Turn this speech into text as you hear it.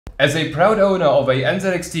As a proud owner of a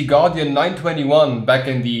NZXT Guardian 921 back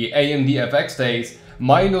in the AMD FX days,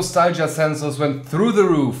 my nostalgia sensors went through the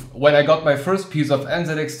roof when I got my first piece of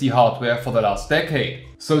NZXT hardware for the last decade.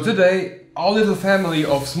 So today, our little family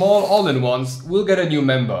of small all-in-ones will get a new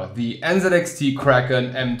member, the NZXT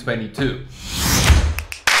Kraken M22.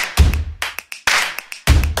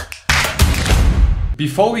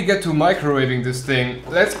 Before we get to microwaving this thing,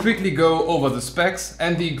 let's quickly go over the specs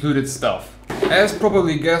and the included stuff. As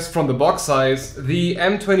probably guessed from the box size, the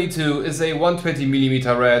M22 is a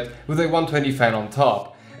 120mm red with a 120 fan on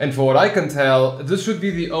top. And for what I can tell, this should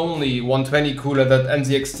be the only 120 cooler that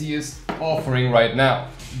NZXT is offering right now.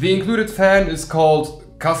 The included fan is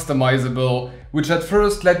called customizable, which at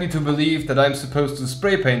first led me to believe that I'm supposed to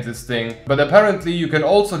spray paint this thing, but apparently you can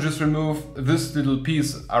also just remove this little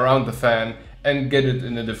piece around the fan and get it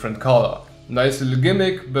in a different color. Nice little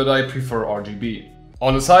gimmick, but I prefer RGB.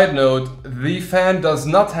 On a side note, the fan does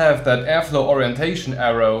not have that airflow orientation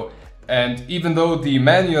arrow, and even though the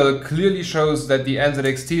manual clearly shows that the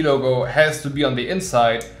NZXT logo has to be on the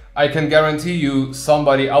inside, I can guarantee you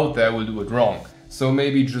somebody out there will do it wrong, so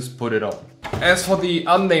maybe just put it on. As for the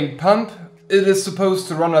unnamed pump, it is supposed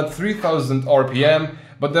to run at 3000 RPM,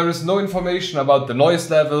 but there is no information about the noise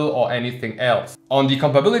level or anything else. On the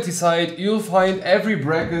compatibility side, you'll find every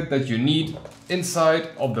bracket that you need inside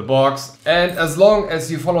of the box, and as long as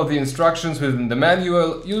you follow the instructions within the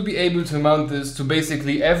manual, you'll be able to mount this to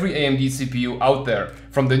basically every AMD CPU out there,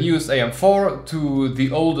 from the newest AM4 to the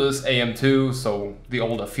oldest AM2, so the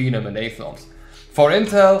older Phenom and Athlons. For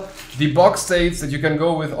Intel, the box states that you can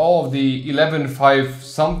go with all of the 11.5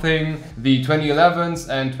 something, the 2011s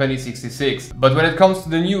and 2066. But when it comes to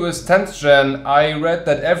the newest 10th gen, I read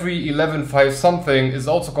that every 11.5 something is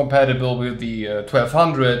also compatible with the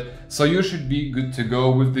 1200, so you should be good to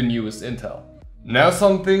go with the newest Intel. Now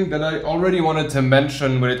something that I already wanted to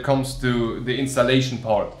mention when it comes to the installation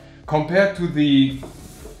part. Compared to the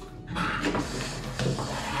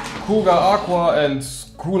Cougar Aqua and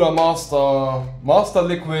Cooler Master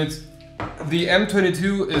Liquid, the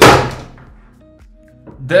M22 is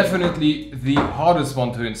definitely the hardest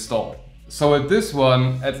one to install. So at this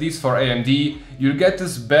one, at least for AMD, you'll get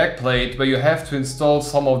this backplate where you have to install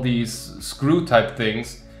some of these screw type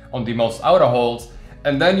things on the most outer holes,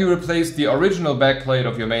 and then you replace the original backplate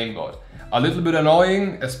of your mainboard. A little bit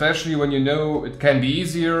annoying, especially when you know it can be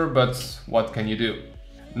easier, but what can you do?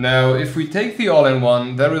 Now, if we take the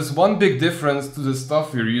all-in-one, there is one big difference to the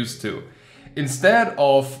stuff we're used to. Instead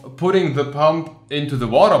of putting the pump into the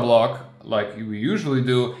water block, like we usually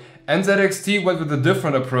do, NZXT went with a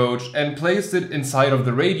different approach and placed it inside of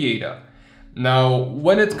the radiator. Now,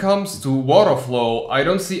 when it comes to water flow, I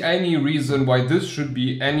don't see any reason why this should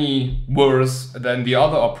be any worse than the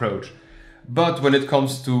other approach. But when it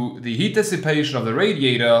comes to the heat dissipation of the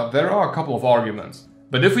radiator, there are a couple of arguments.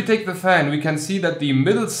 But if we take the fan, we can see that the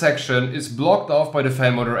middle section is blocked off by the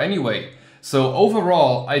fan motor anyway. So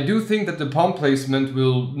overall, I do think that the pump placement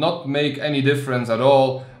will not make any difference at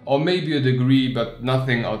all, or maybe a degree, but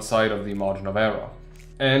nothing outside of the margin of error.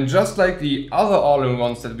 And just like the other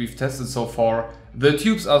all-in-ones that we've tested so far, the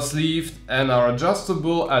tubes are sleeved and are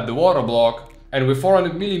adjustable at the water block, and with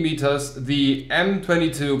 400mm, the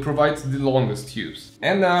M22 provides the longest tubes.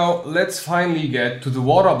 And now let's finally get to the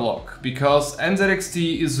water block, because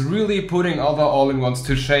NZXT is really putting other all-in-ones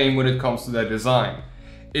to shame when it comes to their design.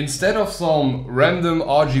 Instead of some random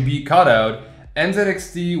RGB cutout,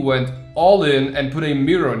 NZXT went all in and put a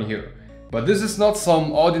mirror in here. But this is not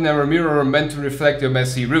some ordinary mirror meant to reflect your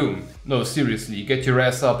messy room. No, seriously, get your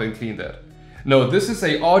ass up and clean that. No, this is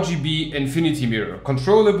a RGB infinity mirror,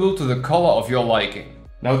 controllable to the color of your liking.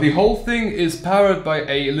 Now the whole thing is powered by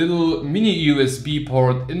a little mini USB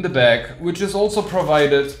port in the back, which is also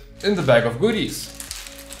provided in the bag of goodies.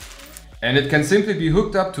 And it can simply be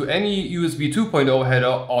hooked up to any USB 2.0 header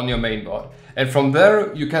on your mainboard. And from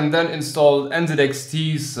there you can then install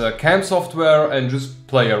NZXT's cam software and just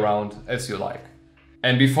play around as you like.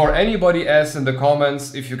 And before anybody asks in the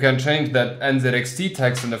comments if you can change that NZXT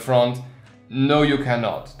text in the front, no, you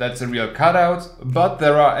cannot. That's a real cutout, but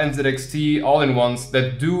there are NZXT all-in-ones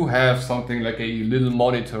that do have something like a little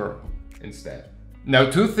monitor instead.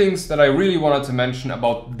 Now, two things that I really wanted to mention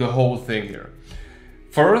about the whole thing here.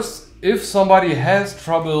 First, if somebody has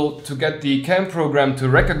trouble to get the cam program to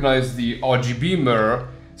recognize the RGB mirror,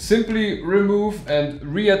 simply remove and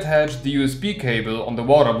reattach the USB cable on the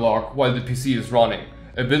water block while the PC is running.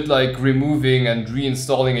 A bit like removing and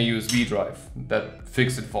reinstalling a USB drive. That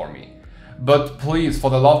fixed it for me. But please, for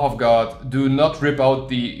the love of God, do not rip out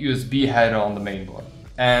the USB header on the mainboard.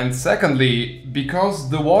 And secondly, because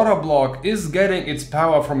the water block is getting its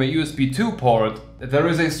power from a USB 2 port, there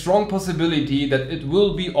is a strong possibility that it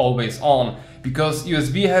will be always on, because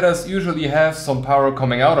USB headers usually have some power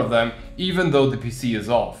coming out of them, even though the PC is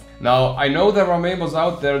off. Now, I know there are memos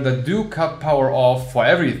out there that do cut power off for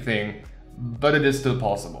everything, but it is still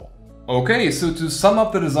possible. Okay, so to sum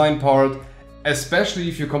up the design part, especially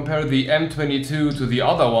if you compare the M22 to the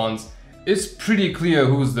other ones, it's pretty clear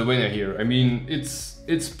who's the winner here. I mean,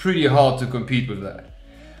 it's pretty hard to compete with that.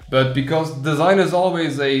 But because design is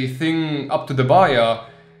always a thing up to the buyer,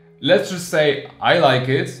 let's just say I like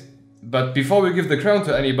it, but before we give the crown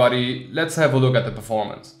to anybody, let's have a look at the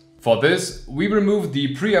performance. For this, we removed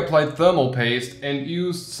the pre-applied thermal paste and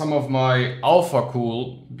used some of my Alpha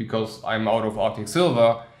Cool, because I'm out of Arctic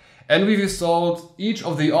Silver, and we've installed each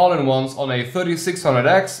of the all-in-ones on a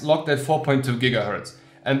 3600X locked at 4.2 GHz,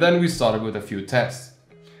 and then we started with a few tests.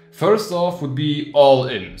 First off would be all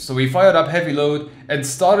in, so we fired up heavy load and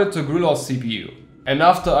started to grill our CPU. And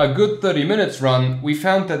after a good 30 minutes run, we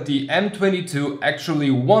found that the M22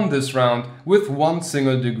 actually won this round with 1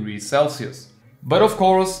 single degree Celsius. But of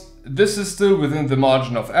course, this is still within the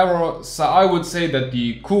margin of error, so I would say that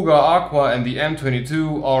the Cougar Aqua and the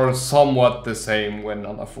M22 are somewhat the same when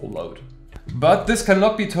under full load. But this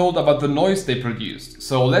cannot be told about the noise they produced,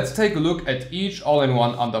 so let's take a look at each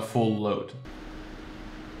all-in-one under full load.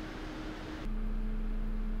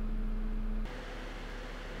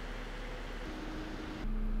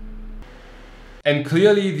 And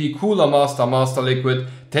clearly the Cooler Master Liquid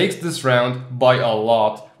takes this round by a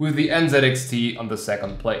lot, with the NZXT on the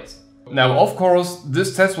second place. Now, of course,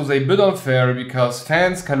 this test was a bit unfair because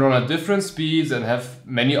fans can run at different speeds and have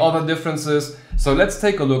many other differences, so let's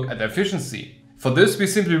take a look at efficiency. For this, we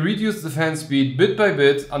simply reduced the fan speed bit by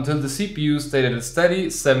bit until the CPU stayed at a steady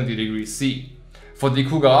 70 degrees C. For the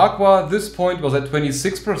Cougar Aqua, this point was at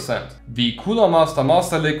 26%. The Cooler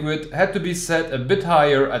Master Liquid had to be set a bit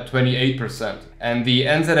higher at 28%. And the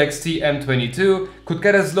NZXT M22 could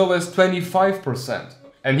get as low as 25%.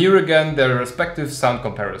 And here again, their respective sound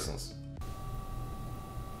comparisons.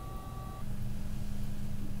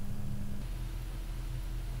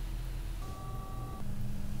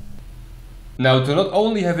 Now, to not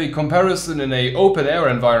only have a comparison in an open air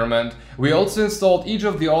environment, we also installed each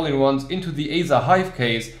of the all-in-ones into the Acer Hive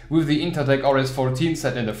case with the Intertech RS14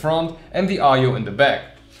 set in the front and the AIO in the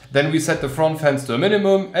back. Then we set the front fans to a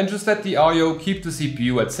minimum and just let the AIO keep the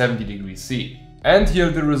CPU at 70 degrees C. And here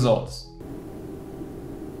are the results.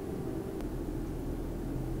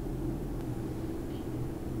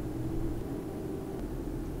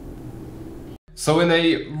 So in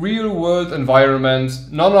a real-world environment,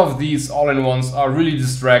 none of these all-in-ones are really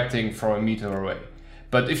distracting from a meter away.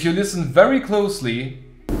 But if you listen very closely,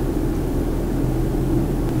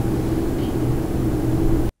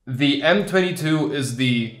 the M22 is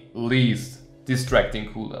the least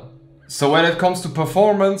distracting cooler. So when it comes to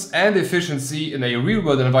performance and efficiency in a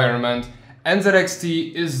real-world environment,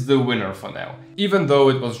 NZXT is the winner for now, even though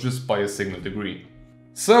it was just by a single degree.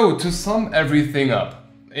 So to sum everything up,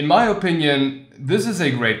 in my opinion, this is a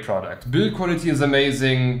great product. Build quality is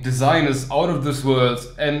amazing, design is out of this world,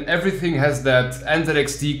 and everything has that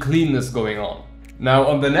NZXT cleanness going on. Now,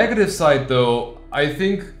 on the negative side though, I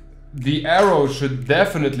think the AIO should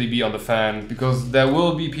definitely be on the fan, because there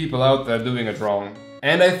will be people out there doing it wrong.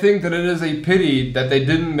 And I think that it is a pity that they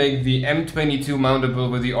didn't make the M22 mountable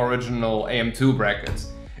with the original AM2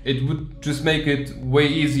 brackets. It would just make it way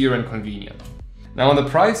easier and convenient. Now on the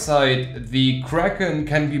price side, the Kraken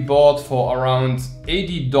can be bought for around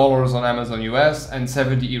 $80 on Amazon US and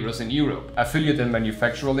 70 euros in Europe. Affiliate and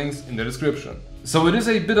manufacturer links in the description. So it is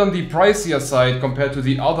a bit on the pricier side compared to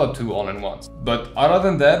the other two all-in-ones. But other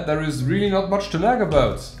than that, there is really not much to nag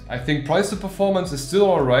about. I think price to performance is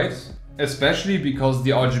still alright, especially because the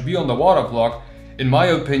RGB on the water block, in my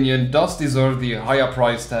opinion, does deserve the higher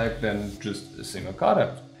price tag than just a single card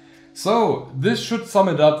out. So, this should sum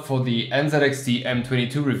it up for the NZXT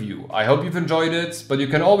M22 review. I hope you've enjoyed it, but you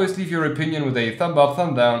can always leave your opinion with a thumb up,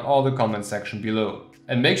 thumb down, or the comment section below.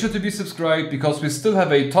 And make sure to be subscribed, because we still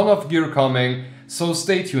have a ton of gear coming, so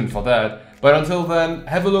stay tuned for that. But until then,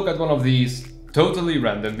 have a look at one of these totally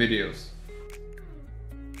random videos.